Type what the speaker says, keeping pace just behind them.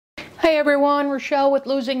Hey everyone, Rochelle with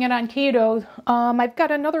Losing It on Keto. I've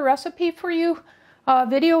got another recipe for you,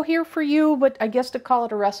 video here for you, but I guess to call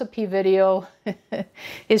it a recipe video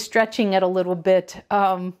is stretching it a little bit.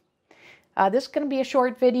 This is going to be a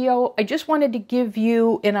short video. I just wanted to give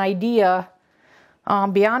you an idea,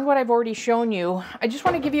 beyond what I've already shown you. I just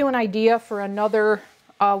want to give you an idea for another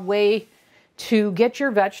way to get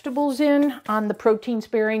your vegetables in on the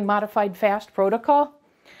protein-sparing modified fast protocol.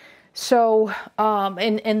 So,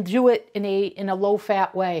 and do it in a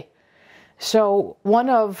low-fat way. So one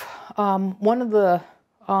of the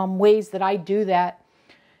ways that I do that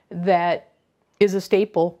is a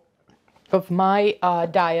staple of my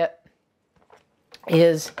diet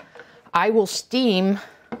is I will steam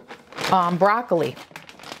broccoli.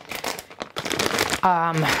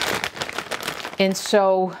 And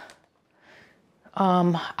so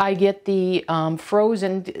I get the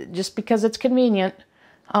frozen, just because it's convenient,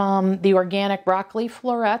 the organic broccoli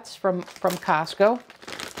florets from Costco.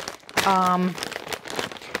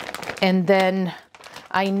 And then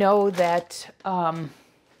I know that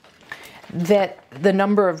that the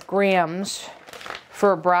number of grams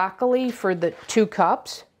for broccoli for the 2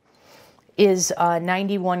 cups is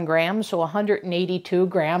 91 grams, so 182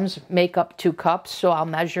 grams make up 2 cups. So I'll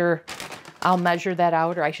measure that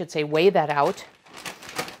out, or I should say weigh that out.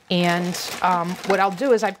 And what I'll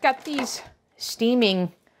do is I've got these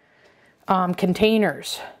steaming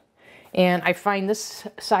containers, and I find this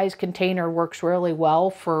size container works really well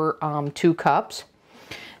for 2 cups.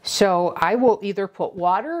 So I will either put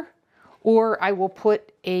water or I will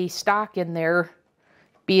put a stock in there,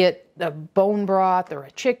 be it a bone broth or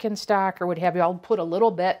a chicken stock or what have you. I'll put a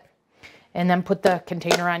little bit and then put the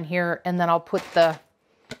container on here, and then I'll put the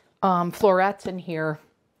florets in here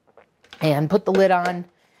and put the lid on,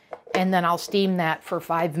 and then I'll steam that for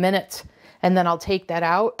 5 minutes, and then I'll take that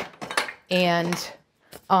out. And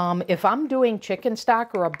if I'm doing chicken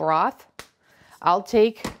stock or a broth, I'll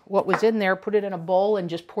take what was in there, put it in a bowl, and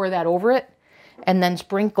just pour that over it, and then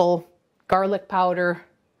sprinkle garlic powder,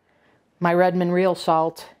 my Redmond real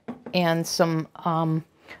salt, and some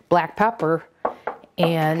black pepper.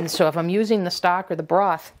 And so if I'm using the stock or the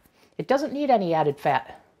broth, it doesn't need any added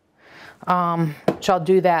fat. So I'll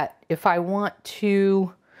do that. If I want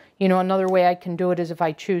to, another way I can do it is if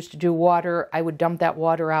I choose to do water, I would dump that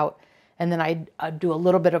water out, and then I'd do a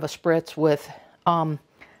little bit of a spritz with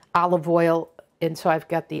olive oil. And so I've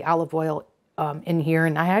got the olive oil in here,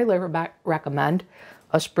 and I highly recommend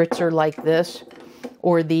a spritzer like this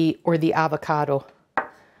or the avocado.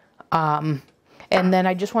 And then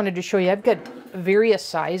I just wanted to show you, I've got various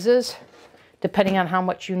sizes depending on how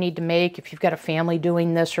much you need to make, if you've got a family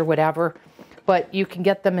doing this or whatever. But you can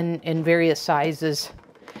get them in various sizes.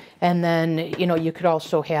 And then, you could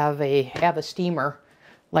also have a steamer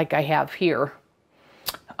like I have here.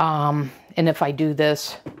 And if I do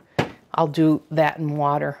this, I'll do that in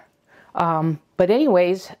water. But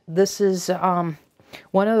anyways, this is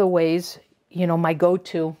one of the ways, my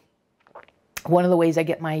go-to, one of the ways I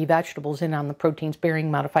get my vegetables in on the protein-sparing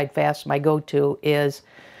modified fast, my go-to is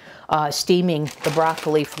steaming the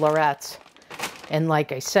broccoli florets. And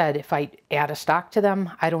like I said, if I add a stock to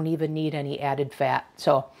them, I don't even need any added fat.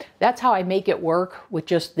 So that's how I make it work, with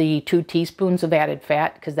just the 2 teaspoons of added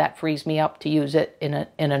fat, because that frees me up to use it in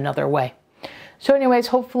another way. So anyways,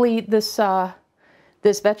 hopefully this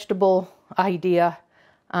vegetable idea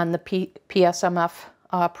on the PSMF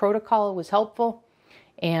protocol was helpful.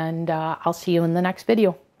 And I'll see you in the next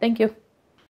video. Thank you.